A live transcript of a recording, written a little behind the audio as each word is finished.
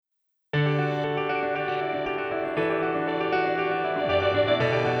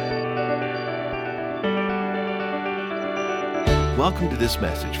Welcome to this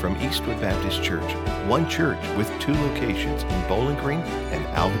message from Eastwood Baptist Church, one church with two locations in Bowling Green and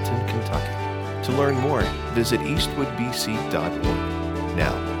Alvaton, Kentucky. To learn more, visit eastwoodbc.org.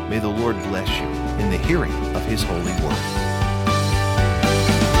 Now, may the Lord bless you in the hearing of His holy word.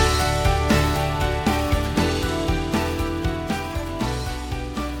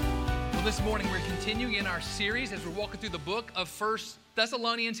 This morning we're continuing in our series as we're walking through the book of 1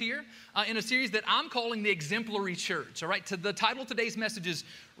 Thessalonians here in a series that I'm calling the Exemplary Church. All right, the title of today's message is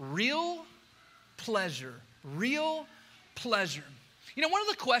Real Pleasure. Real Pleasure. You know, one of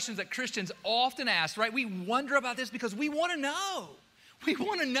the questions that Christians often ask, right, we wonder about this because we want to know. We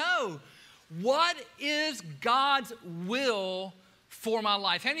want to know, what is God's will for my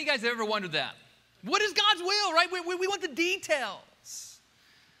life? How many of you guys have ever wondered that? What is God's will, right? We want the details.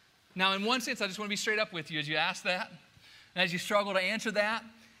 Now, in one sense, I just want to be straight up with you as you ask that, and as you struggle to answer that.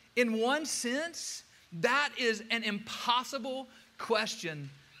 In one sense, that is an impossible question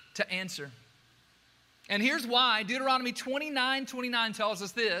to answer. And here's why. Deuteronomy 29:29 tells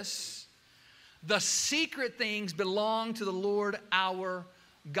us this: the secret things belong to the Lord our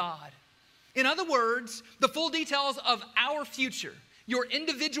God. In other words, the full details of our future, your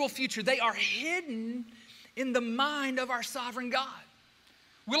individual future, they are hidden in the mind of our sovereign God.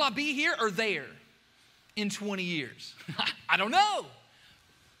 Will I be here or there in 20 years? I don't know.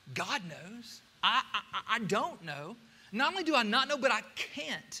 God knows. I don't know. Not only do I not know, but I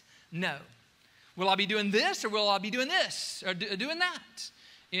can't know. Will I be doing this or will I be doing this or doing that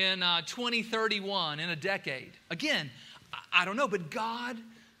in 2031, in a decade? Again, I don't know, but God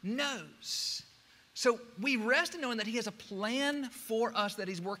knows. So we rest in knowing that He has a plan for us that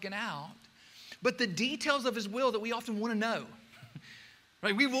He's working out, but the details of His will that we often want to know.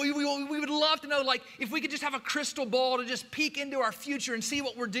 Right? We would love to know, like, if we could just have a crystal ball to just peek into our future and see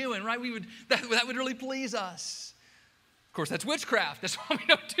what we're doing, right? That would really please us. Of course, that's witchcraft. That's why we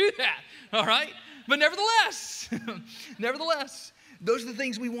don't do that, all right? But nevertheless, those are the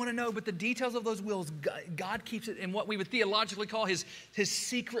things we want to know, but the details of those wills, God keeps it in what we would theologically call His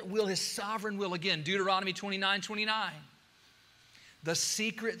secret will, His sovereign will. Again, Deuteronomy 29:29. The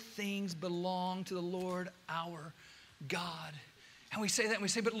secret things belong to the Lord our God. And we say that and we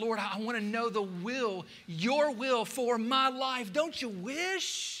say, but Lord, I want to know the will, your will for my life. Don't you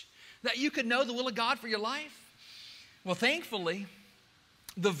wish that you could know the will of God for your life? Well, thankfully,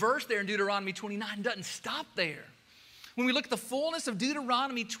 the verse there in Deuteronomy 29 doesn't stop there. When we look at the fullness of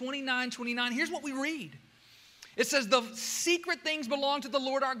Deuteronomy 29:29, here's what we read. It says, the secret things belong to the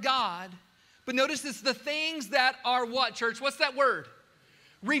Lord our God. But notice it's the things that are what, church? What's that word?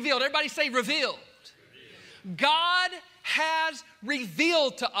 Revealed. Everybody say revealed. God has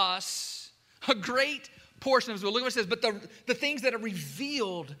revealed to us a great portion of His will. Look what it says, but the things that are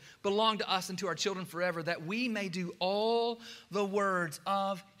revealed belong to us and to our children forever, that we may do all the words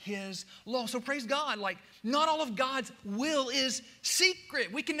of His law. So praise God, like, not all of God's will is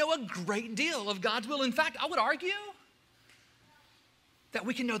secret. We can know a great deal of God's will. In fact, I would argue that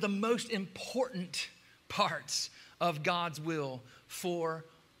we can know the most important parts of God's will for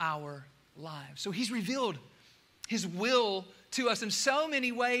our lives. So He's revealed His will to us in so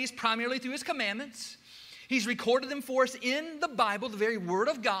many ways, primarily through His commandments. He's recorded them for us in the Bible, the very Word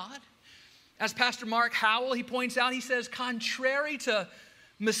of God. As Pastor Mark Howell, he points out, he says, contrary to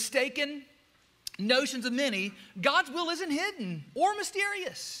mistaken notions of many, God's will isn't hidden or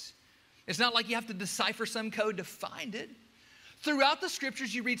mysterious. It's not like you have to decipher some code to find it. Throughout the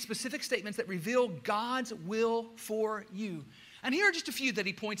Scriptures, you read specific statements that reveal God's will for you. And here are just a few that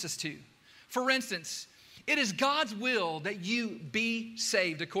he points us to. For instance, it is God's will that you be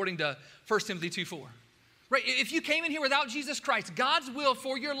saved, according to 1 Timothy 2:4. Right? If you came in here without Jesus Christ, God's will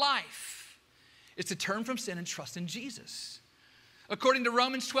for your life is to turn from sin and trust in Jesus. According to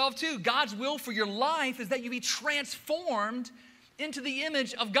Romans 12:2, God's will for your life is that you be transformed into the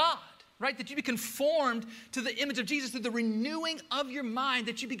image of God. Right? That you be conformed to the image of Jesus through the renewing of your mind,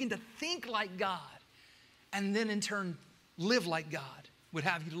 that you begin to think like God, and then in turn live like God would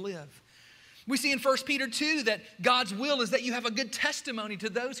have you to live. We see in 1 Peter 2 that God's will is that you have a good testimony to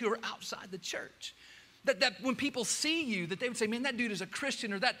those who are outside the church. That when people see you, that they would say, man, that dude is a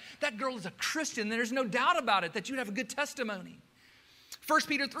Christian, or that girl is a Christian. There's no doubt about it, that you'd have a good testimony. 1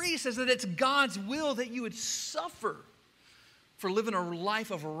 Peter 3 says that it's God's will that you would suffer for living a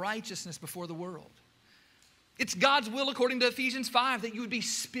life of righteousness before the world. It's God's will, according to Ephesians 5, that you would be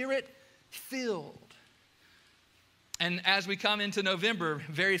Spirit-filled. And as we come into November,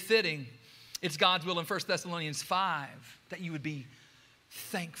 very fitting, it's God's will in 1 Thessalonians 5 that you would be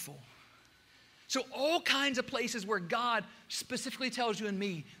thankful. So all kinds of places where God specifically tells you and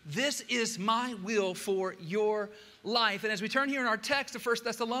me, this is my will for your life. And as we turn here in our text to 1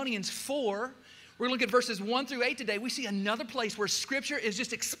 Thessalonians 4, we're going to look at verses 1 through 8 today. We see another place where Scripture is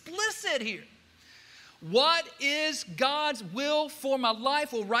just explicit here. What is God's will for my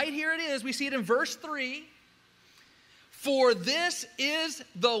life? Well, right here it is. We see it in verse 3. For this is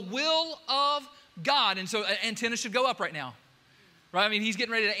the will of God. And so antenna should go up right now. Right? I mean, he's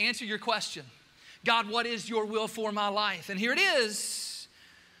getting ready to answer your question. God, what is your will for my life? And here it is,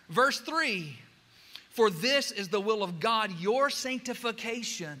 verse 3. For this is the will of God, your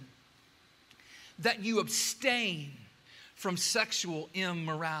sanctification, that you abstain from sexual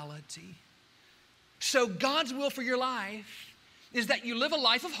immorality. So God's will for your life is that you live a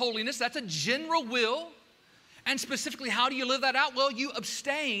life of holiness. That's a general will. And specifically, how do you live that out? Well, you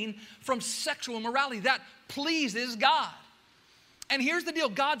abstain from sexual immorality. That pleases God. And here's the deal.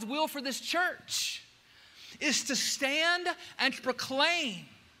 God's will for this church is to stand and to proclaim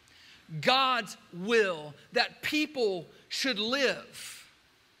God's will that people should live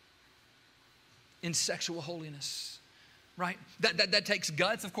in sexual holiness, right? That takes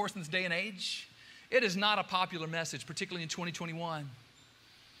guts, of course, in this day and age. It is not a popular message, particularly in 2021,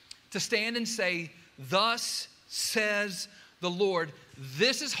 to stand and say, thus says the Lord,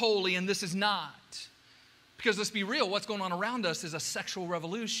 this is holy and this is not. Because let's be real, what's going on around us is a sexual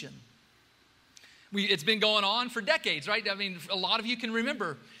revolution. It's been going on for decades, right? I mean, a lot of you can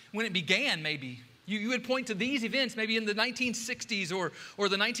remember when it began, maybe. You would point to these events maybe in the 1960s or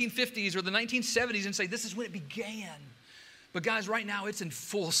the 1950s or the 1970s and say, this is when it began. But guys, right now it's in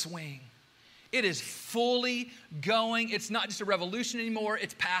full swing. It is fully going. It's not just a revolution anymore.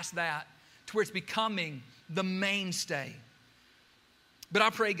 It's past that to where it's becoming the mainstay. But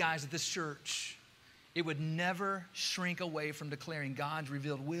I pray, guys, that this church, it would never shrink away from declaring God's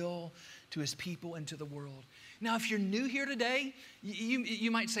revealed will to his people and to the world. Now, if you're new here today,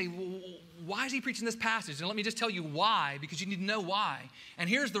 you might say, well, why is he preaching this passage? And let me just tell you why, because you need to know why. And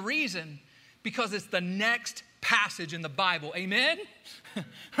here's the reason, because it's the next passage in the Bible. Amen?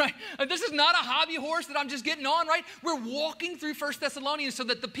 Right? This is not a hobby horse that I'm just getting on, right? We're walking through 1 Thessalonians so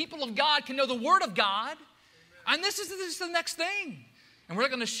that the people of God can know the Word of God. And this is the next thing. And we're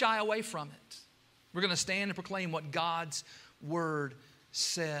not going to shy away from it. We're going to stand and proclaim what God's Word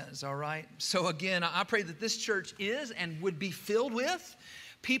says, all right? So again, I pray that this church is and would be filled with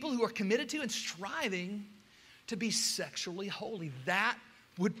people who are committed to and striving to be sexually holy. That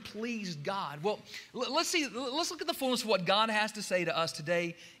would please God. Well, let's look at the fullness of what God has to say to us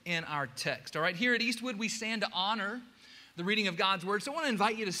today in our text, all right? Here at Eastwood, we stand to honor the reading of God's Word. So I want to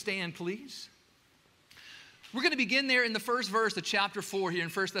invite you to stand, please. We're going to begin there in the first verse of chapter 4 here in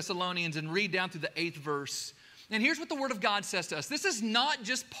 1 Thessalonians and read down through the 8th verse. And here's what the Word of God says to us. This is not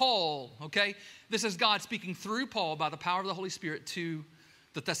just Paul, okay? This is God speaking through Paul by the power of the Holy Spirit to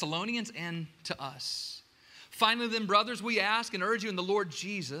the Thessalonians and to us. Finally then, brothers, we ask and urge you in the Lord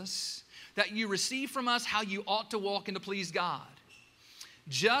Jesus that you receive from us how you ought to walk and to please God.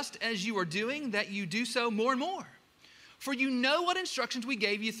 Just as you are doing, that you do so more and more. For you know what instructions we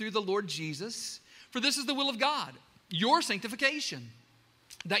gave you through the Lord Jesus. For this is the will of God, your sanctification,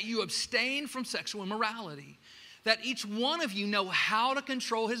 that you abstain from sexual immorality, that each one of you know how to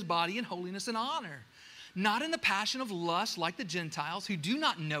control his body in holiness and honor, not in the passion of lust like the Gentiles who do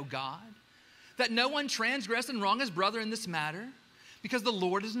not know God, that no one transgress and wrong his brother in this matter, because the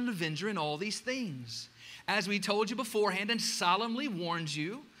Lord is an avenger in all these things. As we told you beforehand and solemnly warned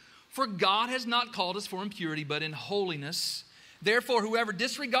you, for God has not called us for impurity, but in holiness. Therefore, whoever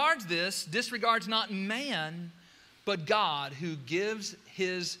disregards this, disregards not man, but God, who gives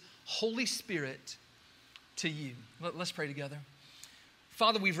his Holy Spirit to you. Let's pray together.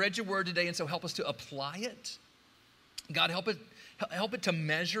 Father, we've read your word today, and so help us to apply it. God, help it to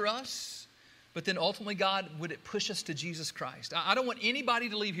measure us. But then ultimately, God, would it push us to Jesus Christ? I don't want anybody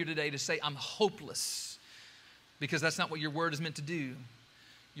to leave here today to say, I'm hopeless, because that's not what your word is meant to do.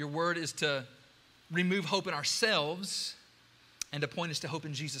 Your word is to remove hope in ourselves and to point us to hope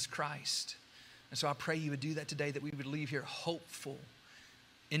in Jesus Christ. And so I pray you would do that today, that we would leave here hopeful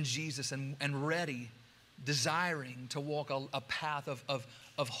in Jesus and ready, desiring to walk a path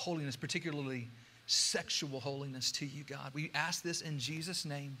of holiness, particularly sexual holiness to you, God. We ask this in Jesus'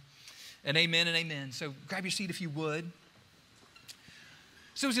 name. And amen and amen. So grab your seat if you would.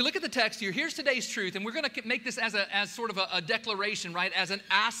 So as you look at the text here, here's today's truth, and we're going to make this as sort of a declaration, right? As an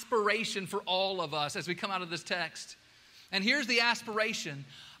aspiration for all of us as we come out of this text. And here's the aspiration.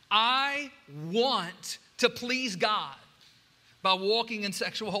 I want to please God by walking in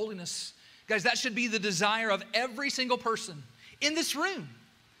sexual holiness. Guys, that should be the desire of every single person in this room.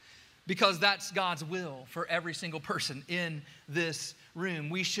 because that's God's will for every single person in this room.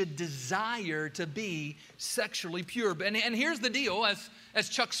 We should desire to be sexually pure. And here's the deal, as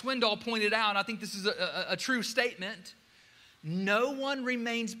Chuck Swindoll pointed out, I think this is a true statement. No one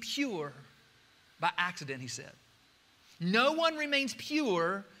remains pure by accident, he said. No one remains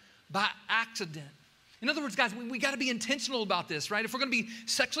pure by accident. In other words, guys, we got to be intentional about this, right? If we're going to be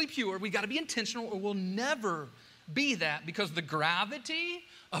sexually pure, we got to be intentional, or we'll never be that, because the gravity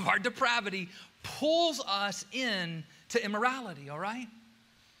of our depravity pulls us into immorality, all right?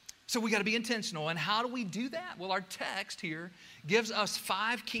 So we got to be intentional. And how do we do that? Well, our text here gives us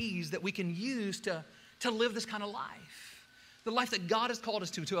 5 keys that we can use to live this kind of life. The life that God has called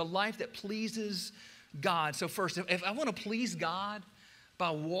us to a life that pleases God. So first, if I want to please God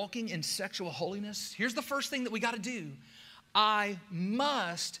by walking in sexual holiness, here's the first thing that we got to do. I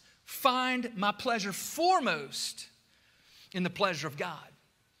must find my pleasure foremost in the pleasure of God,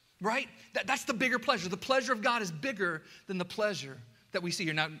 right? That's the bigger pleasure. The pleasure of God is bigger than the pleasure that we see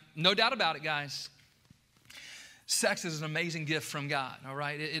here. Now, no doubt about it, guys. Sex is an amazing gift from God, all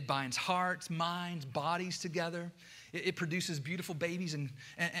right? It binds hearts, minds, bodies together. It produces beautiful babies and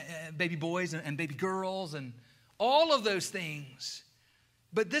baby boys and baby girls and all of those things.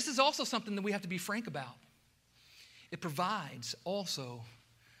 But this is also something that we have to be frank about. It provides also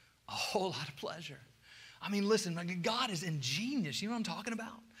a whole lot of pleasure. I mean, listen, God is ingenious. You know what I'm talking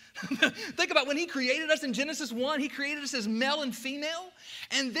about? Think about when he created us in Genesis 1, he created us as male and female,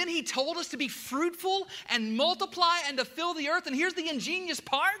 and then he told us to be fruitful and multiply and to fill the earth. And here's the ingenious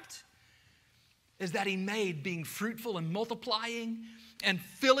part, is that he made being fruitful and multiplying and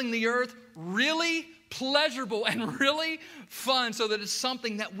filling the earth really pleasurable and really fun, so that it's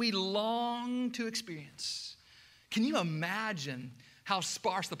something that we long to experience. Can you imagine how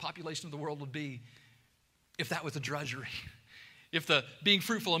sparse the population of the world would be if that was a drudgery? If the being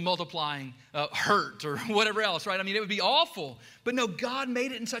fruitful and multiplying hurt or whatever else, right? I mean, it would be awful. But no, God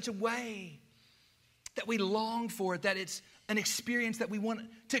made it in such a way that we long for it, that it's an experience that we want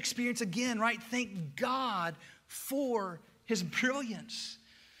to experience again, right? Thank God for his brilliance.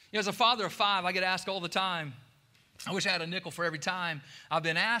 You know, as a father of 5, I get asked all the time, I wish I had a nickel for every time I've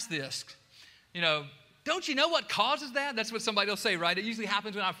been asked this. You know, don't you know what causes that? That's what somebody will say, right? It usually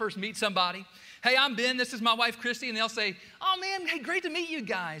happens when I first meet somebody. Hey, I'm Ben, this is my wife, Christy. And they'll say, oh man, hey, great to meet you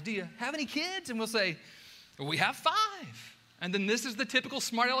guys. Do you have any kids? And we'll say, well, we have 5. And then this is the typical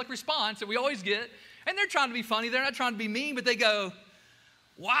smart aleck response that we always get. And they're trying to be funny. They're not trying to be mean, but they go,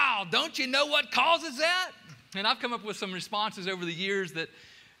 wow, don't you know what causes that? And I've come up with some responses over the years that,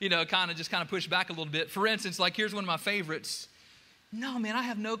 you know, kind of push back a little bit. For instance, like here's one of my favorites. No, man, I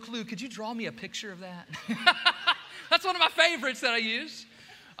have no clue. Could you draw me a picture of that? That's one of my favorites that I use.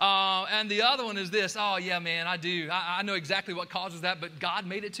 And the other one is this. Oh, yeah, man, I do. I know exactly what causes that, but God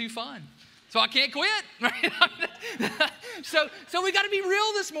made it too fun. So I can't quit. Right? So we got to be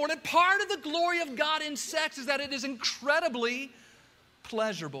real this morning. Part of the glory of God in sex is that it is incredibly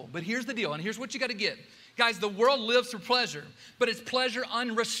pleasurable. But here's the deal, and here's what you got to get. Guys, the world lives for pleasure, but it's pleasure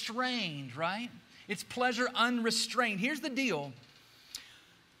unrestrained, right? It's pleasure unrestrained. Here's the deal.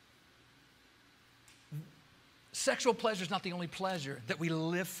 Sexual pleasure is not the only pleasure that we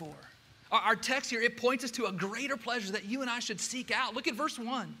live for. Our text here, it points us to a greater pleasure that you and I should seek out. Look at verse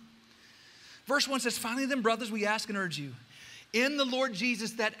 1. Verse 1 says, finally then, brothers, we ask and urge you, in the Lord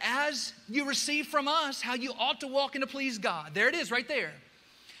Jesus, that as you receive from us, how you ought to walk and to please God. There it is right there.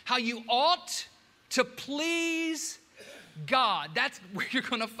 How you ought to please God. That's where you're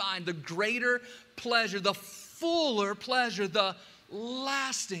going to find the greater pleasure, the fuller pleasure, the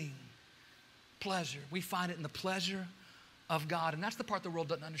lasting pleasure. We find it in the pleasure of God, and that's the part the world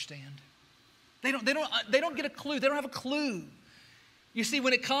doesn't understand. They don't get a clue. They don't have a clue. You see,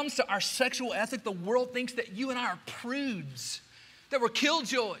 when it comes to our sexual ethic, the world thinks that you and I are prudes, that we're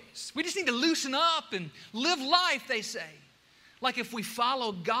killjoys. We just need to loosen up and live life, they say. Like if we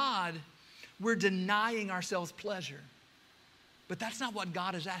follow God, we're denying ourselves pleasure. But that's not what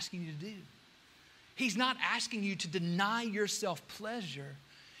God is asking you to do. He's not asking you to deny yourself pleasure.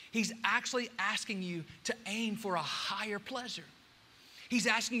 He's actually asking you to aim for a higher pleasure. He's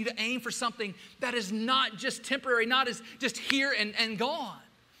asking you to aim for something that is not just temporary, not as just here and gone.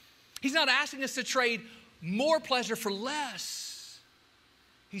 He's not asking us to trade more pleasure for less.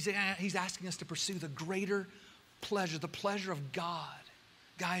 He's asking us to pursue the greater pleasure. The pleasure of God,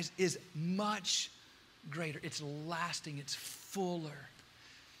 guys, is much greater. It's lasting. It's fuller.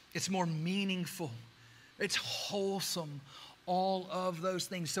 It's more meaningful. It's wholesome. All of those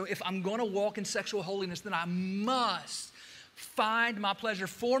things. So if I'm going to walk in sexual holiness, then I must find my pleasure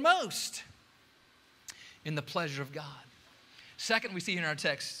foremost in the pleasure of God. Second, we see in our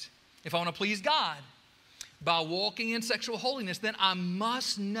text, if I want to please God by walking in sexual holiness, then I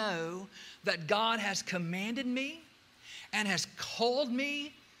must know that God has commanded me and has called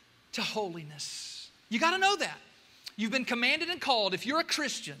me to holiness. You got to know that. You've been commanded and called, if you're a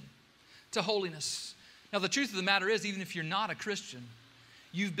Christian, to holiness. Now, the truth of the matter is, even if you're not a Christian,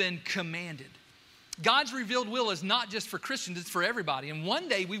 you've been commanded. God's revealed will is not just for Christians, it's for everybody. And one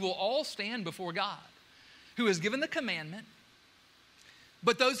day we will all stand before God, who has given the commandment.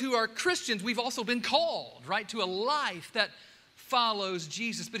 But those who are Christians, we've also been called, right, to a life that follows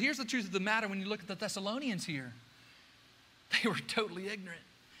Jesus. But here's the truth of the matter when you look at the Thessalonians here. They were totally ignorant.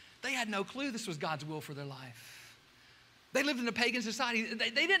 They had no clue this was God's will for their life. They lived in a pagan society.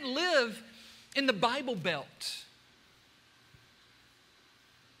 They didn't live in the Bible Belt.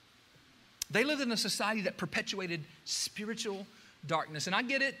 They lived in a society that perpetuated spiritual darkness. And I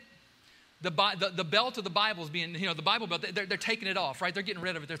get it. The belt of the Bible is being, the Bible belt, they're taking it off, right? They're getting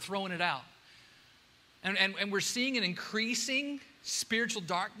rid of it. They're throwing it out. And we're seeing an increasing spiritual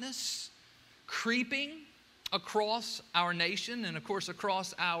darkness creeping across our nation and, of course,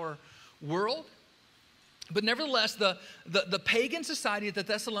 across our world. But nevertheless, the pagan society that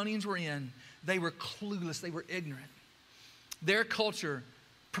the Thessalonians were in, they were clueless. They were ignorant. Their culture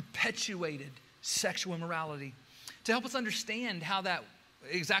perpetuated sexual immorality. To help us understand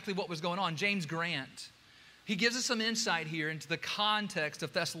exactly what was going on, James Grant, he gives us some insight here into the context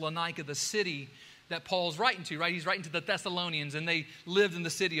of Thessalonica, the city that Paul's writing to, right? He's writing to the Thessalonians, and they lived in the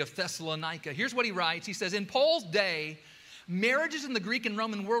city of Thessalonica. Here's what he writes. He says, in Paul's day, marriages in the Greek and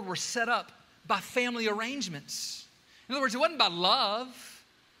Roman world were set up by family arrangements. In other words, it wasn't by love.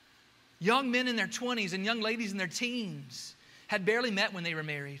 Young men in their 20s and young ladies in their teens had barely met when they were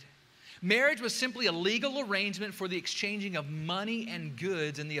married. Marriage was simply a legal arrangement for the exchanging of money and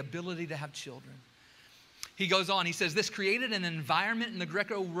goods and the ability to have children. He goes on, he says, this created an environment in the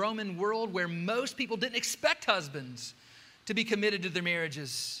Greco-Roman world where most people didn't expect husbands to be committed to their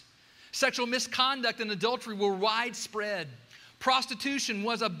marriages. Sexual misconduct and adultery were widespread. Prostitution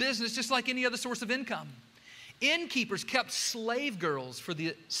was a business just like any other source of income. Innkeepers kept slave girls for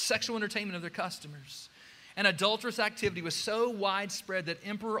the sexual entertainment of their customers. And adulterous activity was so widespread that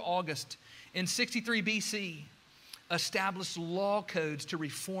Emperor August in 63 BC established law codes to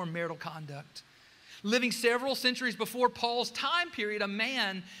reform marital conduct. Living several centuries before Paul's time period, a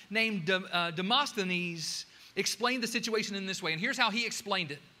man named Demosthenes explained the situation in this way. And here's how he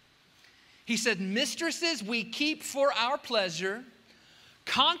explained it. He said, mistresses we keep for our pleasure,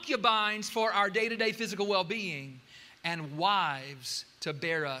 concubines for our day-to-day physical well-being, and wives to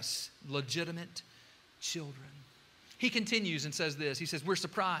bear us legitimate children. He continues and says this. He says, we're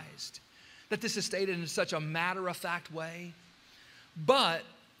surprised that this is stated in such a matter-of-fact way, but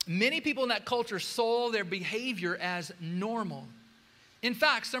many people in that culture saw their behavior as normal. In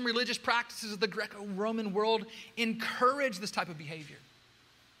fact, some religious practices of the Greco-Roman world encourage this type of behavior.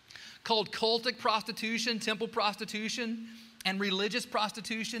 Called cultic prostitution, temple prostitution, and religious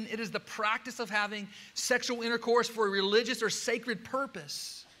prostitution. It is the practice of having sexual intercourse for a religious or sacred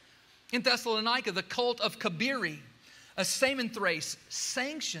purpose. In Thessalonica, the cult of Kabiri, a Samothrace,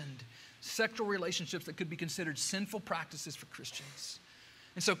 sanctioned sexual relationships that could be considered sinful practices for Christians.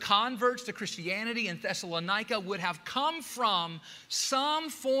 And so converts to Christianity in Thessalonica would have come from some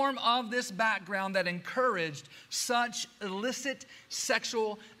form of this background that encouraged such illicit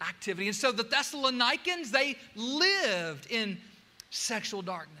sexual activity. And so the Thessalonians, they lived in sexual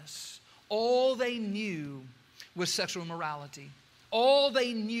darkness. All they knew was sexual immorality. All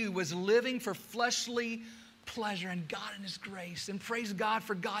they knew was living for fleshly pleasure and God in His grace. And praise God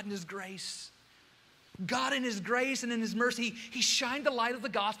for God in His grace. God in His grace and in His mercy, He shined the light of the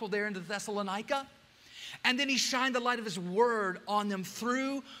gospel there into Thessalonica. And then He shined the light of His word on them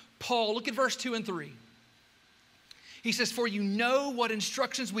through Paul. Look at verse 2 and 3. He says, for you know what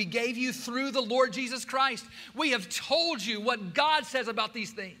instructions we gave you through the Lord Jesus Christ. We have told you what God says about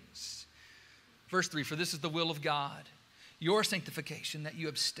these things. Verse 3, for this is the will of God, your sanctification, that you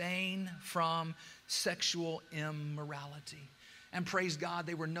abstain from sexual immorality. And praise God,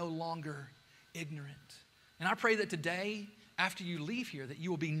 they were no longer ignorant. And I pray that today, after you leave here, that you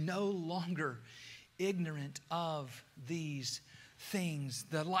will be no longer ignorant of these things.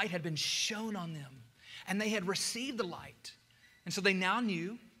 The light had been shown on them, and they had received the light. And so they now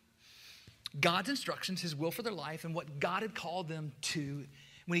knew God's instructions, His will for their life, and what God had called them to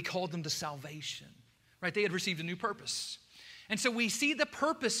when He called them to salvation. Right? They had received a new purpose. And so we see the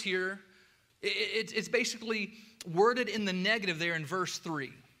purpose here. It's basically worded in the negative there in verse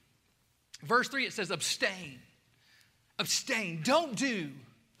 3. Verse 3, it says, abstain. Abstain. Don't do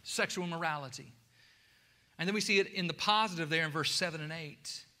sexual immorality. And then we see it in the positive there in verse 7 and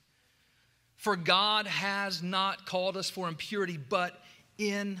 8. For God has not called us for impurity, but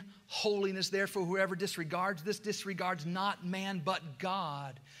in holiness. Therefore, whoever disregards this disregards not man, but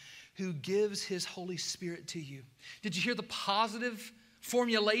God, who gives his Holy Spirit to you. Did you hear the positive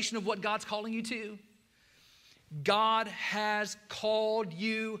formulation of what God's calling you to? God has called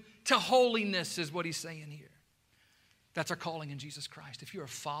you to holiness, is what he's saying here. That's our calling in Jesus Christ. If you're a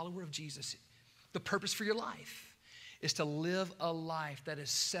follower of Jesus, the purpose for your life is to live a life that is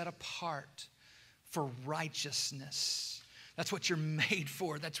set apart for righteousness. That's what you're made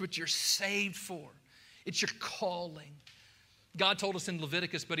for. That's what you're saved for. It's your calling. God told us in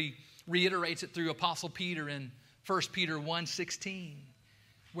Leviticus, but he reiterates it through Apostle Peter in 1 Peter 1:16,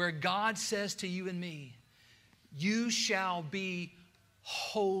 where God says to you and me, you shall be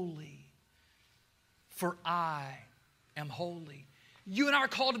holy, for I am holy. You and I are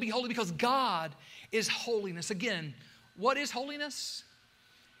called to be holy because God is holiness. Again, what is holiness?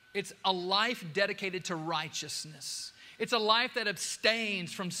 It's a life dedicated to righteousness. It's a life that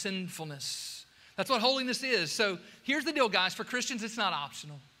abstains from sinfulness. That's what holiness is. So here's the deal, guys. For Christians, it's not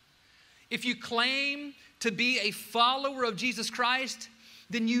optional. If you claim to be a follower of Jesus Christ,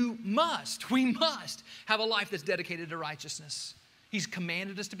 then we must have a life that's dedicated to righteousness. He's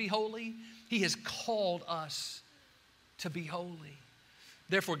commanded us to be holy. He has called us to be holy.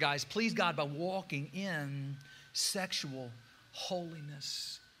 Therefore, guys, please God by walking in sexual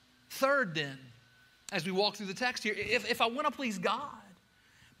holiness. Third, then, as we walk through the text here, if I want to please God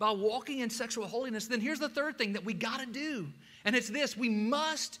by walking in sexual holiness, then here's the third thing that we got to do. And it's this: we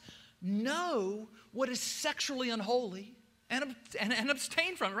must know what is sexually unholy and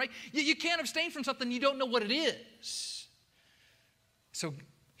abstain from it, right? You can't abstain from something you don't know what it is. So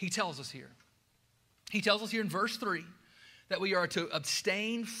he tells us here. He tells us here in verse 3 that we are to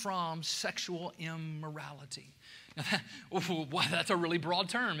abstain from sexual immorality. Now that's a really broad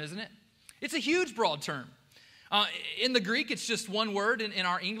term, isn't it? It's a huge broad term. In the Greek, it's just one word. In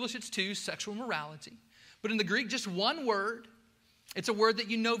our English, it's two, sexual immorality. But in the Greek, just one word. It's a word that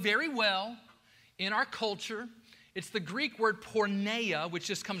you know very well in our culture. It's the Greek word porneia, which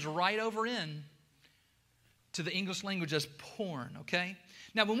just comes right over in to the English language as porn, okay?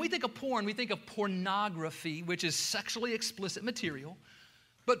 Now, when we think of porn, we think of pornography, which is sexually explicit material.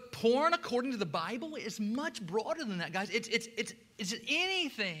 But porn, according to the Bible, is much broader than that, guys. It's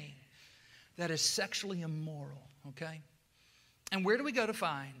anything that is sexually immoral, okay? And where do we go to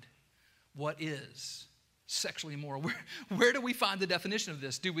find what is sexually immoral? Where do we find the definition of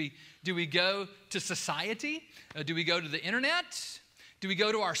this? Do we go to society? Do we go to the internet? Do we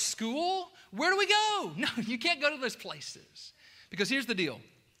go to our school? Where do we go? No, you can't go to those places. Because here's the deal.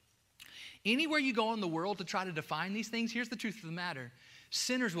 Anywhere you go in the world to try to define these things, here's the truth of the matter.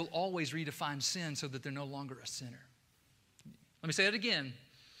 Sinners will always redefine sin so that they're no longer a sinner. Let me say it again.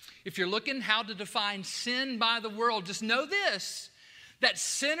 If you're looking how to define sin by the world, just know this, that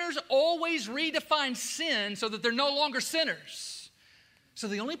sinners always redefine sin so that they're no longer sinners. So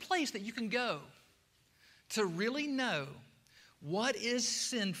the only place that you can go to really know what is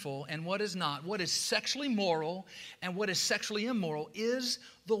sinful and what is not, what is sexually moral and what is sexually immoral, is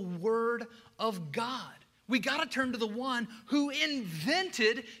the Word of God. We got to turn to the one who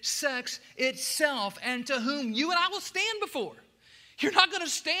invented sex itself and to whom you and I will stand before. You're not going to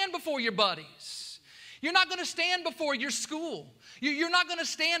stand before your buddies. You're not going to stand before your school. You're not going to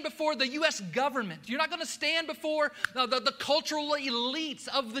stand before the U.S. government. You're not going to stand before the cultural elites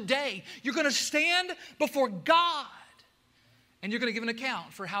of the day. You're going to stand before God. And you're going to give an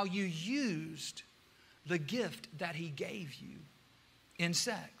account for how you used the gift that He gave you in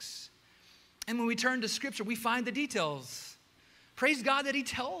sex. And when we turn to Scripture, we find the details. Praise God that He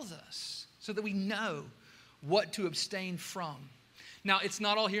tells us so that we know what to abstain from. Now, it's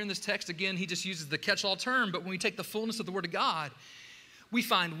not all here in this text. Again, he just uses the catch-all term, but when we take the fullness of the Word of God, we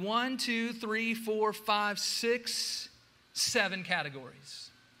find 1, 2, 3, 4, 5, 6, 7 categories.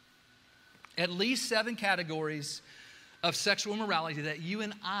 At least 7 categories of sexual immorality that you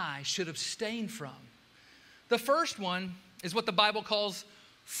and I should abstain from. The first one is what the Bible calls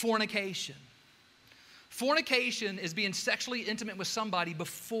fornication. Fornication is being sexually intimate with somebody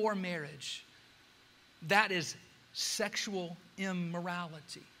before marriage. That is sexual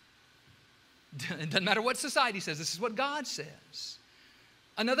immorality. It doesn't matter what society says. This is what God says.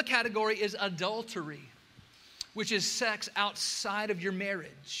 Another category is adultery, which is sex outside of your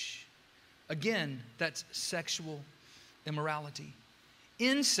marriage. Again, that's sexual immorality.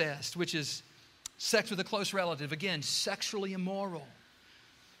 Incest, which is sex with a close relative. Again, sexually immoral.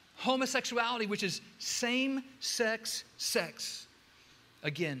 Homosexuality, which is same-sex sex.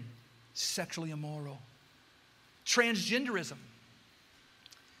 Again, sexually immoral. Transgenderism.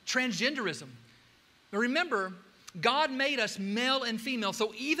 Transgenderism. Now remember, God made us male and female.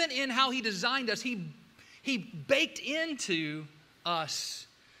 So even in how he designed us, he baked into us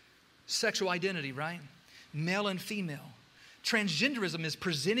sexual identity, right? Male and female. Transgenderism is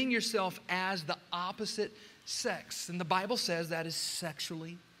presenting yourself as the opposite sex. And the Bible says that is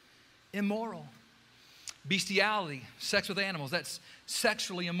sexually immoral. Bestiality, sex with animals, that's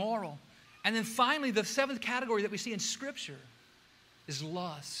sexually immoral. And then finally, the seventh category that we see in Scripture is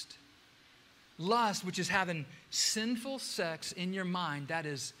lust. Lust, which is having sinful sex in your mind, that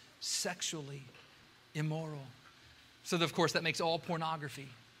is sexually immoral. So, of course, that makes all pornography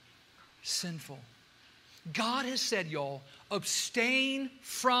sinful. God has said, y'all, abstain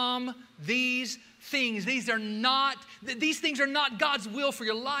from these things. These things are not God's will for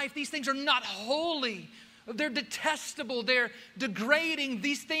your life. These things are not holy. They're detestable. They're degrading.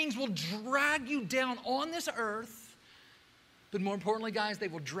 These things will drag you down on this earth. But more importantly, guys, they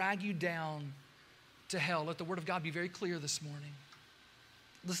will drag you down to hell. Let the Word of God be very clear this morning.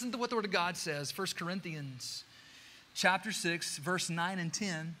 Listen to what the Word of God says. 1 Corinthians chapter 6, verse 9 and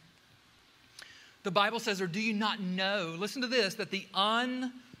 10. The Bible says, or do you not know, listen to this, that the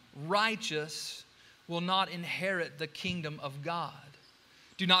unrighteous will not inherit the kingdom of God.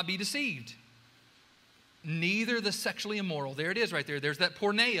 Do not be deceived. Neither the sexually immoral, there it is right there, there's that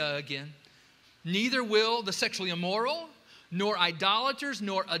porneia again. Neither will the sexually immoral, nor idolaters,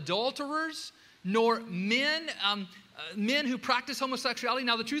 nor adulterers, nor men who practice homosexuality.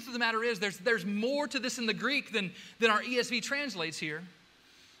 Now the truth of the matter is there's more to this in the Greek than our ESV translates here.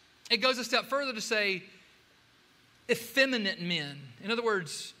 It goes a step further to say effeminate men. In other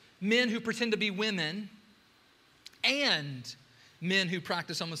words, men who pretend to be women and men who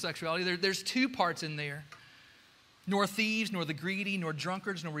practice homosexuality. There's two parts in there. Nor thieves, nor the greedy, nor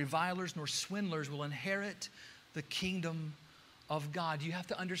drunkards, nor revilers, nor swindlers will inherit the kingdom of God. You have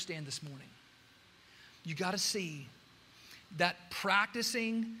to understand this morning. You got to see that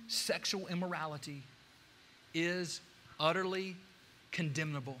practicing sexual immorality is utterly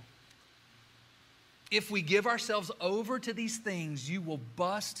condemnable. If we give ourselves over to these things, you will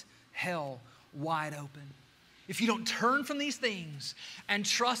bust hell wide open. If you don't turn from these things and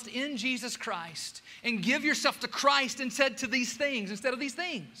trust in Jesus Christ and give yourself to Christ instead of these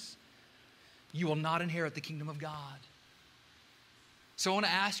things, you will not inherit the kingdom of God. So I want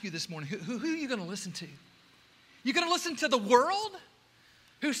to ask you this morning, who are you going to listen to? You going to listen to the world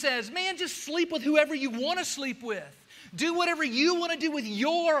who says, man, just sleep with whoever you want to sleep with. Do whatever you want to do with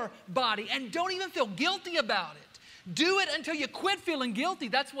your body and don't even feel guilty about it. Do it until you quit feeling guilty.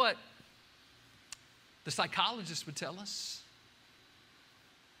 That's what the psychologist would tell us.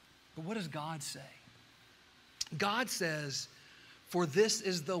 But what does God say? God says, for this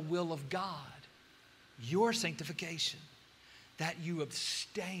is the will of God, your sanctification, that you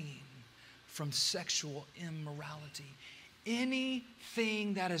abstain from sexual immorality.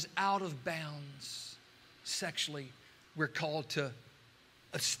 Anything that is out of bounds sexually, we're called to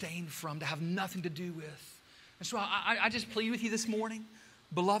abstain from, to have nothing to do with. And so I just plead with you this morning,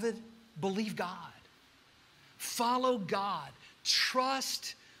 beloved, believe God. Follow God.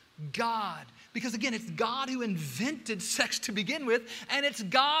 Trust God. Because again, it's God who invented sex to begin with, and it's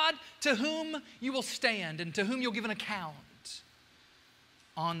God to whom you will stand and to whom you'll give an account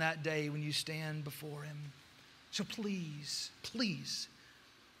on that day when you stand before Him. So please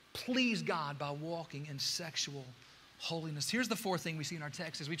God by walking in sexual holiness. Here's the fourth thing we see in our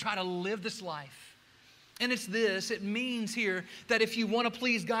text as we try to live this life. And it's this, it means here that if you want to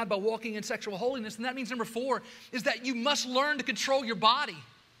please God by walking in sexual holiness, then that means number 4 is that you must learn to control your body.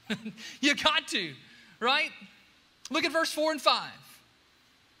 You got to, right? Look at verse 4 and 5.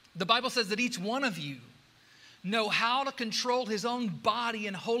 The Bible says that each one of you know how to control his own body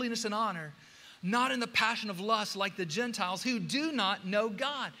in holiness and honor, not in the passion of lust like the Gentiles who do not know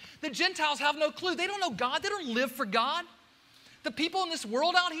God. The Gentiles have no clue. They don't know God. They don't live for God. The people in this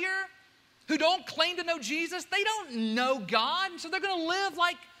world out here who don't claim to know Jesus, they don't know God. So they're going to live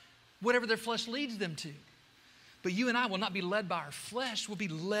like whatever their flesh leads them to. But you and I will not be led by our flesh. We'll be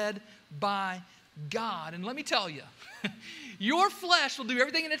led by God. And let me tell you, your flesh will do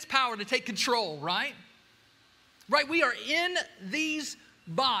everything in its power to take control, right? Right? We are in these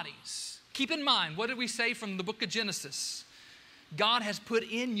bodies. Keep in mind, what did we say from the book of Genesis? God has put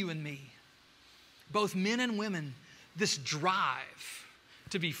in you and me, both men and women, this drive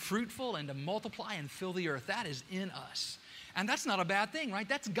to be fruitful and to multiply and fill the earth. That is in us. And that's not a bad thing, right?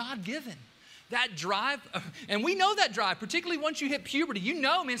 That's God-given. That drive, and we know that drive, particularly once you hit puberty. You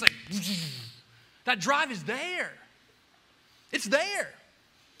know, man, it's like, that drive is there. It's there.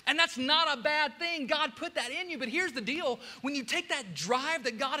 And that's not a bad thing. God put that in you. But here's the deal. When you take that drive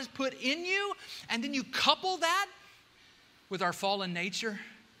that God has put in you, and then you couple that with our fallen nature,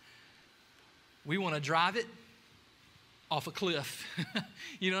 we want to drive it off a cliff.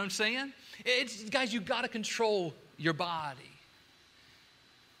 You know what I'm saying? Guys, you got to control your body.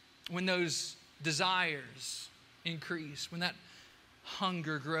 When those desires increase, when that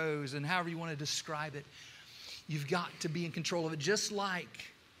hunger grows, and however you want to describe it, you've got to be in control of it. Just like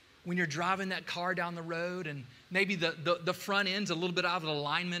when you're driving that car down the road and maybe the front end's a little bit out of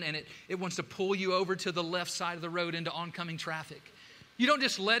alignment and it wants to pull you over to the left side of the road into oncoming traffic. You don't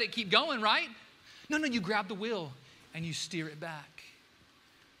just let it keep going, right? No, you grab the wheel and you steer it back.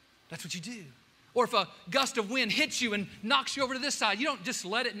 That's what you do. Or if a gust of wind hits you and knocks you over to this side, you don't just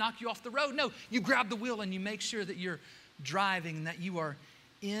let it knock you off the road. No, you grab the wheel and you make sure that you're driving and that you are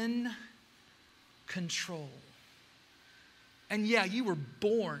in control. And yeah, you were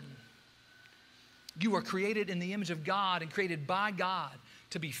born. You are created in the image of God and created by God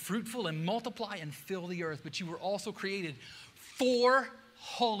to be fruitful and multiply and fill the earth. But you were also created for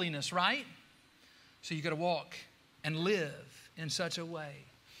holiness, right? So you got to walk and live in such a way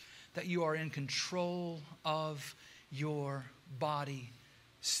that you are in control of your body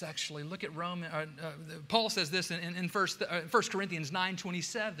sexually. Look at Paul says this in 1 Corinthians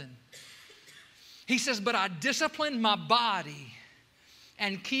 9:27. He says, but I discipline my body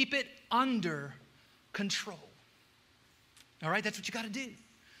and keep it under control. All right, that's what you got to do.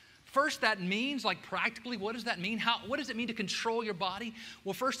 First, that means, like practically, what does that mean? What does it mean to control your body?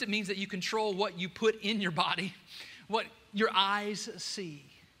 Well, first it means that you control what you put in your body, what your eyes see,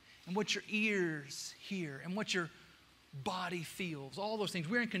 and what your ears hear, and what your body feels. All those things.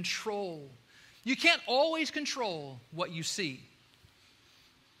 We're in control. You can't always control what you see.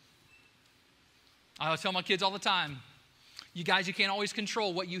 I tell my kids all the time, you guys, you can't always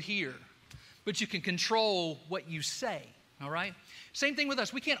control what you hear, but you can control what you say, all right? Same thing with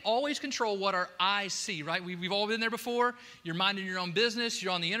us. We can't always control what our eyes see, right? We've all been there before. You're minding your own business.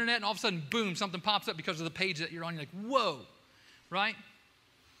 You're on the internet, and all of a sudden, boom, something pops up because of the page that you're on. You're like, whoa, right?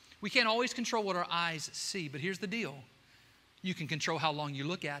 We can't always control what our eyes see, but here's the deal. You can control how long you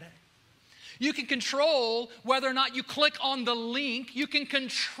look at it. You can control whether or not you click on the link. You can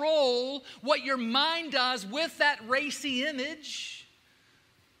control what your mind does with that racy image.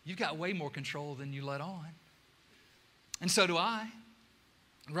 You've got way more control than you let on. And so do I,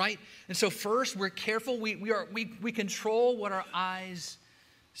 right? And so first, we're careful. We control what our eyes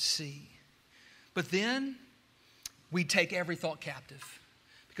see. But then, we take every thought captive.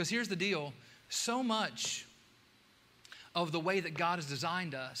 Because here's the deal. So much of the way that God has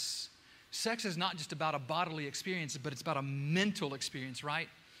designed us, sex is not just about a bodily experience, but it's about a mental experience, right?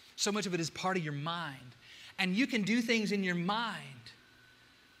 So much of it is part of your mind. And you can do things in your mind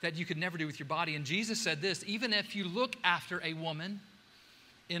that you could never do with your body. And Jesus said this, even if you look after a woman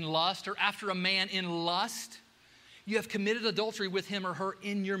in lust or after a man in lust, you have committed adultery with him or her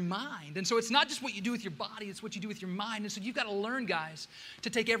in your mind. And so it's not just what you do with your body, it's what you do with your mind. And so you've got to learn, guys, to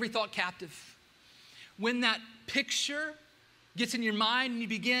take every thought captive. When that picture gets in your mind and you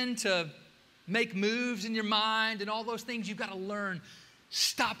begin to make moves in your mind and all those things, you've got to learn.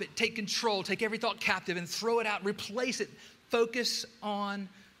 Stop it, take control, take every thought captive and throw it out, replace it. Focus on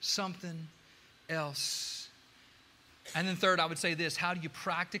something else. And then third, I would say this, how do you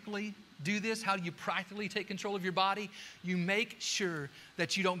practically do this? How do you practically take control of your body? You make sure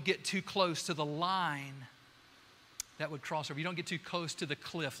that you don't get too close to the line that would cross over. You don't get too close to the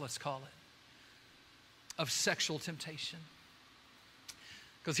cliff, let's call it, of sexual temptation.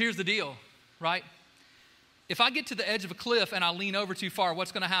 Because here's the deal, right? If I get to the edge of a cliff and I lean over too far,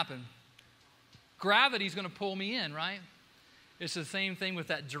 what's going to happen? Gravity's going to pull me in, right? It's the same thing with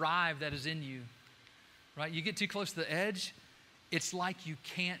that drive that is in you, right? You get too close to the edge, it's like you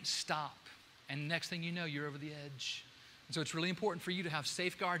can't stop. And next thing you know, you're over the edge. And so it's really important for you to have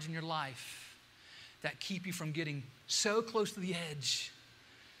safeguards in your life that keep you from getting so close to the edge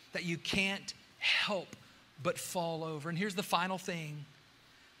that you can't help but fall over. And here's the final thing.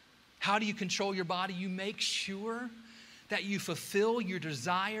 How do you control your body? You make sure that you fulfill your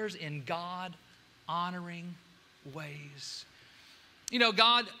desires in God-honoring ways. You know,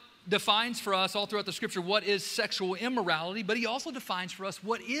 God defines for us all throughout the scripture what is sexual immorality, but he also defines for us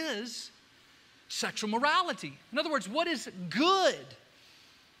what is sexual morality. In other words, what is good?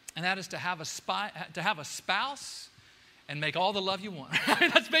 And that is to have a spouse and make all the love you want.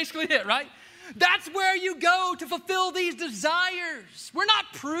 That's basically it, right? That's where you go to fulfill these desires. We're not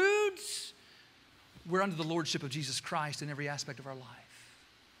prudes. We're under the lordship of Jesus Christ in every aspect of our life.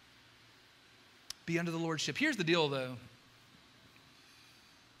 Be under the lordship. Here's the deal, though.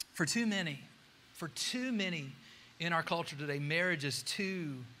 For too many in our culture today, marriage is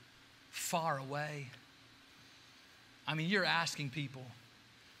too far away. I mean, you're asking people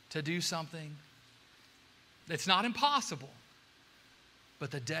to do something that's not impossible,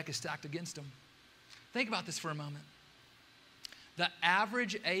 but the deck is stacked against them. Think about this for a moment. The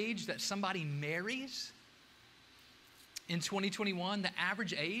average age that somebody marries in 2021, the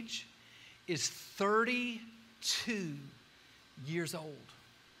average age is 32 years old.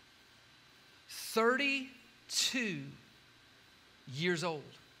 32 years old.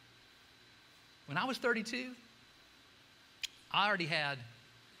 When I was 32, I already had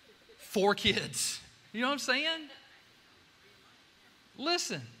 4 kids. You know what I'm saying?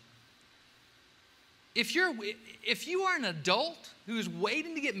 Listen, if you are an adult who is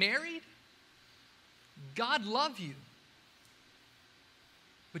waiting to get married, God loves you.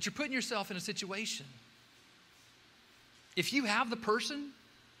 But you're putting yourself in a situation. If you have the person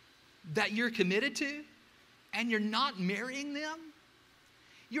that you're committed to and you're not marrying them,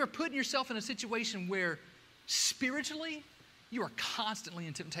 you're putting yourself in a situation where spiritually you are constantly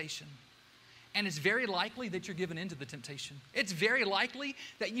in temptation. And it's very likely that you're given into the temptation. It's very likely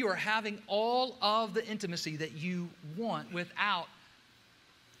that you are having all of the intimacy that you want without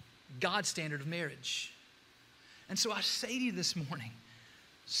God's standard of marriage. And so I say to you this morning,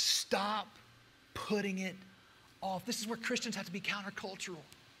 stop putting it off. This is where Christians have to be countercultural.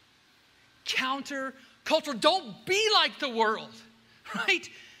 Countercultural. Don't be like the world, right?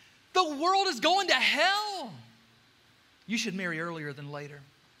 The world is going to hell. You should marry earlier than later.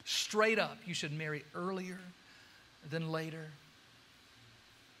 Straight up, you should marry earlier than later.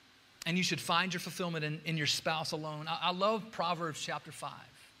 And you should find your fulfillment in your spouse alone. I love Proverbs chapter 5.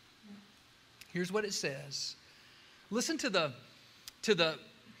 Here's what it says. Listen to the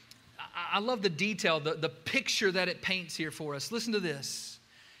I love the detail, the picture that it paints here for us. Listen to this.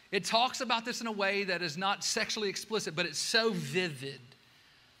 It talks about this in a way that is not sexually explicit, but it's so vivid.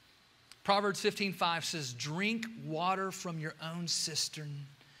 Proverbs 15:5 says, drink water from your own cistern,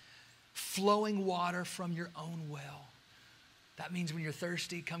 flowing water from your own well. That means when you're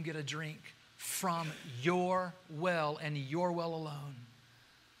thirsty, come get a drink from your well and your well alone.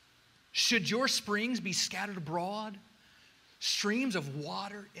 Should your springs be scattered abroad, streams of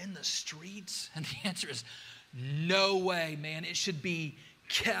water in the streets? And the answer is no way, man. It should be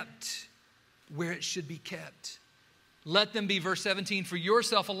kept where it should be kept. Let them be, verse 17, for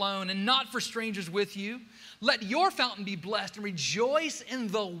yourself alone and not for strangers with you. Let your fountain be blessed and rejoice in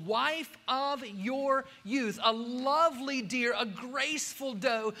the wife of your youth, a lovely deer, a graceful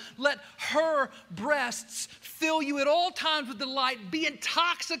doe. Let her breasts fill you at all times with delight. Be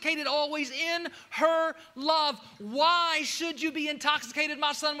intoxicated always in her love. Why should you be intoxicated,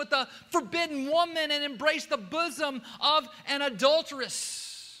 my son, with the forbidden woman and embrace the bosom of an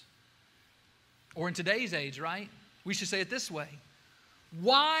adulteress? Or in today's age, right? We should say it this way.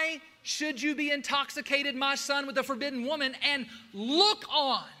 Why should you be intoxicated, my son, with the forbidden woman and look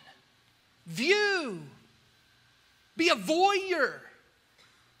on, view, be a voyeur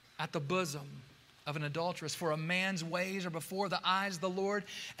at the bosom of an adulteress? For a man's ways are before the eyes of the Lord,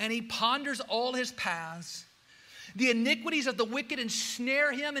 and he ponders all his paths. The iniquities of the wicked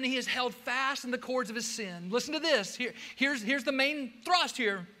ensnare him, and he is held fast in the cords of his sin. Listen to this. Here's the main thrust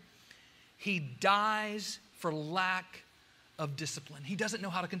here. He dies for lack of discipline. He doesn't know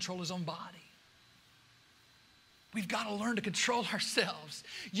how to control his own body. We've got to learn to control ourselves.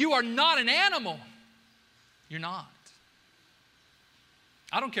 You are not an animal. You're not.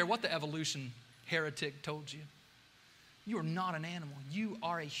 I don't care what the evolution heretic told you. You are not an animal. You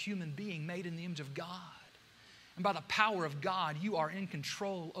are a human being made in the image of God. And by the power of God, you are in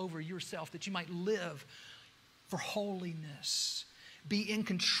control over yourself that you might live for holiness. Be in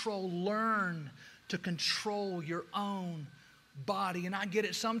control. Learn to control your own body. And I get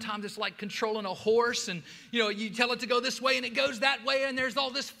it. Sometimes it's like controlling a horse, and you tell it to go this way and it goes that way, and there's all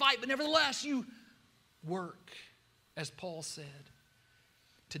this fight, but nevertheless you work, as Paul said,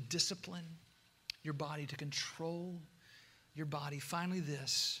 to discipline your body, to control your body. Finally,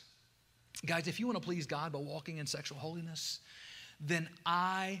 this. Guys, if you want to please God by walking in sexual holiness, then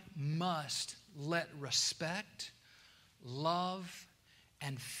I must let respect, love,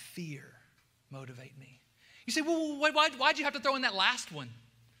 and fear motivate me. You say, well, why'd you have to throw in that last one?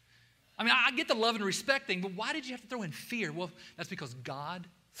 I mean, I get the love and respect thing, but why did you have to throw in fear? Well, that's because God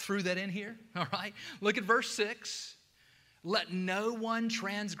threw that in here, all right? Look at verse 6. Let no one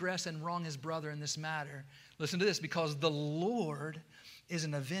transgress and wrong his brother in this matter. Listen to this, because the Lord is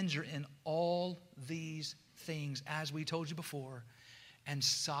an avenger in all these things, as we told you before, and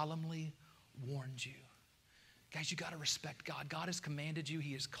solemnly warned you. Guys, you got to respect God. God has commanded you.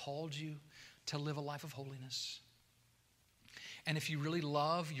 He has called you to live a life of holiness. And if you really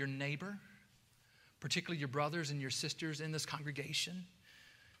love your neighbor, particularly your brothers and your sisters in this congregation,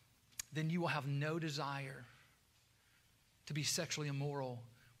 then you will have no desire to be sexually immoral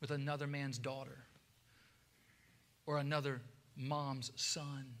with another man's daughter or another mom's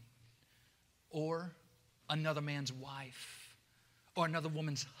son or another man's wife or another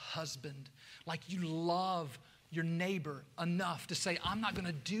woman's husband. Like you love your neighbor enough to say, I'm not going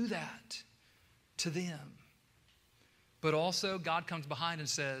to do that to them. But also God comes behind and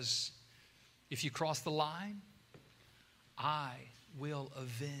says, if you cross the line, I will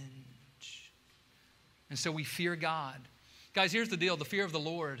avenge. And so we fear God. Guys, here's the deal. The fear of the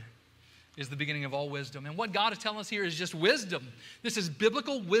Lord is the beginning of all wisdom. And what God is telling us here is just wisdom. This is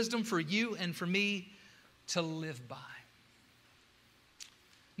biblical wisdom for you and for me to live by.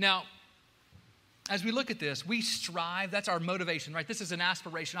 Now, as we look at this, we strive. That's our motivation, right? This is an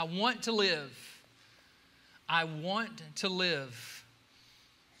aspiration. I want to live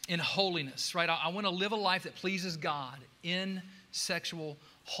in holiness, right? I want to live a life that pleases God in sexual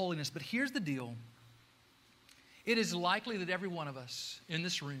holiness. But here's the deal. It is likely that every one of us in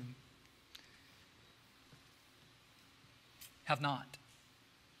this room have not.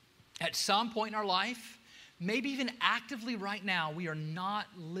 At some point in our life, maybe even actively right now, we are not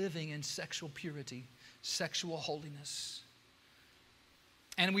living in sexual purity, sexual holiness.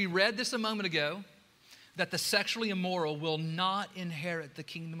 And we read this a moment ago, that the sexually immoral will not inherit the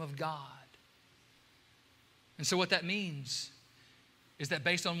kingdom of God. And so what that means is that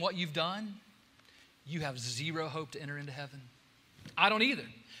based on what you've done, you have zero hope to enter into heaven. I don't either.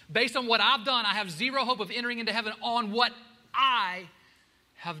 Based on what I've done, I have zero hope of entering into heaven on what I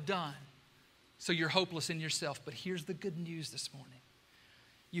have done. So you're hopeless in yourself. But here's the good news this morning.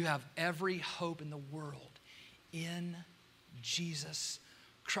 You have every hope in the world in Jesus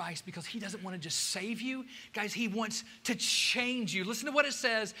Christ, because he doesn't want to just save you. Guys, he wants to change you. Listen to what it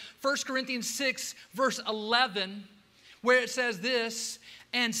says, 1 Corinthians 6, verse 11, where it says this,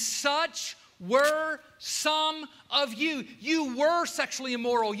 and such were some of you. You were sexually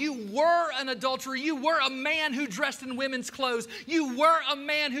immoral. You were an adulterer. You were a man who dressed in women's clothes. You were a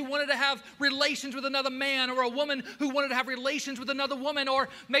man who wanted to have relations with another man, or a woman who wanted to have relations with another woman, or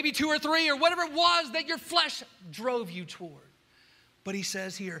maybe two or three, or whatever it was that your flesh drove you toward. But he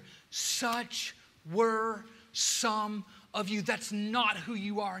says here, such were some of you. That's not who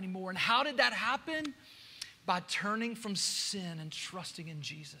you are anymore. And how did that happen? By turning from sin and trusting in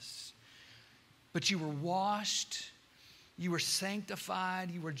Jesus. But you were washed, you were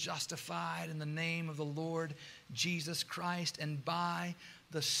sanctified, you were justified in the name of the Lord Jesus Christ and by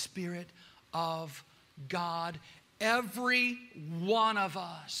the Spirit of God. Every one of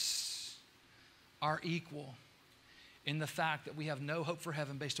us are equal in the fact that we have no hope for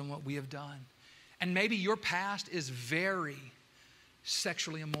heaven based on what we have done. And maybe your past is very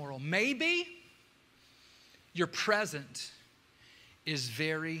sexually immoral. Maybe your present is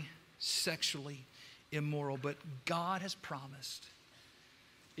very sexually immoral. But God has promised,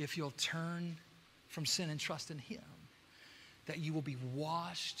 if you'll turn from sin and trust in him, that you will be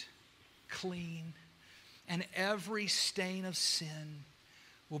washed clean, and every stain of sin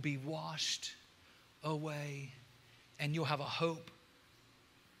will be washed away. And you'll have a hope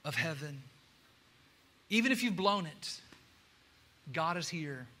of heaven. Even if you've blown it, God is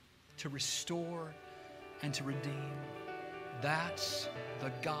here to restore and to redeem. That's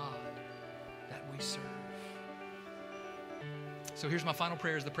the God that we serve. So here's my final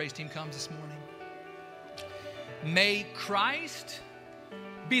prayer as the praise team comes this morning. May Christ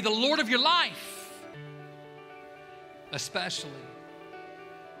be the Lord of your life, especially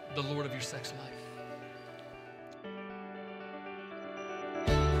the Lord of your sex life.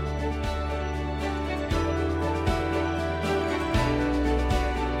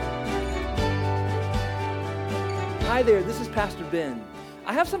 Hi there, this is Pastor Ben.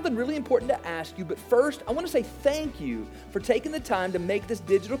 I have something really important to ask you, but first, I want to say thank you for taking the time to make this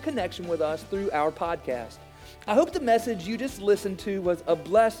digital connection with us through our podcast. I hope the message you just listened to was a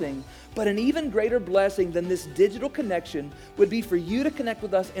blessing, but an even greater blessing than this digital connection would be for you to connect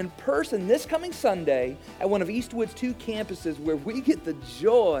with us in person this coming Sunday at one of Eastwood's 2 campuses where we get the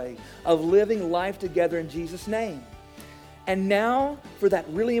joy of living life together in Jesus' name. And now for that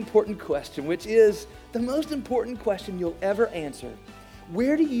really important question, which is the most important question you'll ever answer.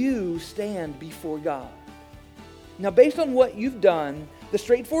 Where do you stand before God? Now, based on what you've done, the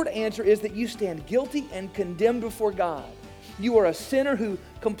straightforward answer is that you stand guilty and condemned before God. You are a sinner who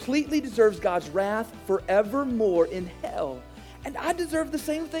completely deserves God's wrath forevermore in hell. And I deserve the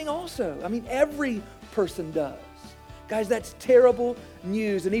same thing also. I mean, every person does. Guys, that's terrible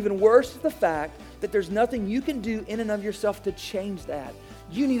news. And even worse is the fact that there's nothing you can do in and of yourself to change that.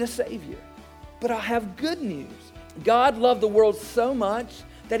 You need a Savior. But I have good news. God loved the world so much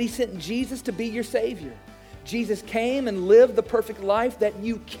that he sent Jesus to be your Savior. Jesus came and lived the perfect life that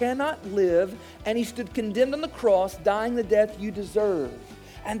you cannot live, and he stood condemned on the cross, dying the death you deserve.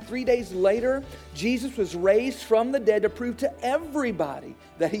 And 3 days later, Jesus was raised from the dead to prove to everybody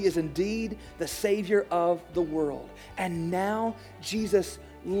that he is indeed the Savior of the world. And now Jesus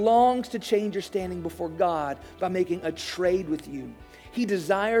longs to change your standing before God by making a trade with you. He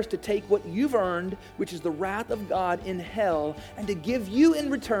desires to take what you've earned, which is the wrath of God in hell, and to give you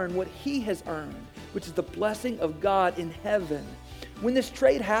in return what he has earned, which is the blessing of God in heaven. When this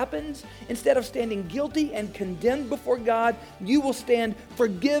trade happens, instead of standing guilty and condemned before God, you will stand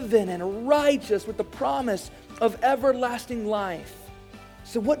forgiven and righteous with the promise of everlasting life.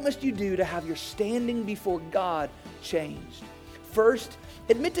 So what must you do to have your standing before God changed? First,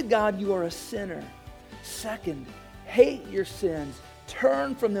 admit to God you are a sinner. Second, hate your sins.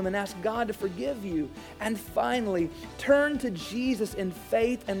 Turn from them and ask God to forgive you. And finally, turn to Jesus in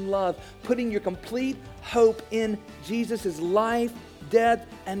faith and love, putting your complete hope in Jesus' life, death,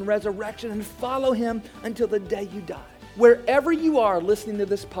 and resurrection, and follow him until the day you die. Wherever you are listening to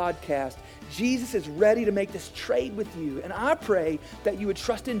this podcast, Jesus is ready to make this trade with you. And I pray that you would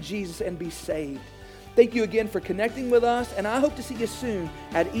trust in Jesus and be saved. Thank you again for connecting with us, and I hope to see you soon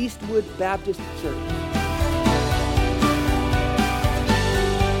at Eastwood Baptist Church.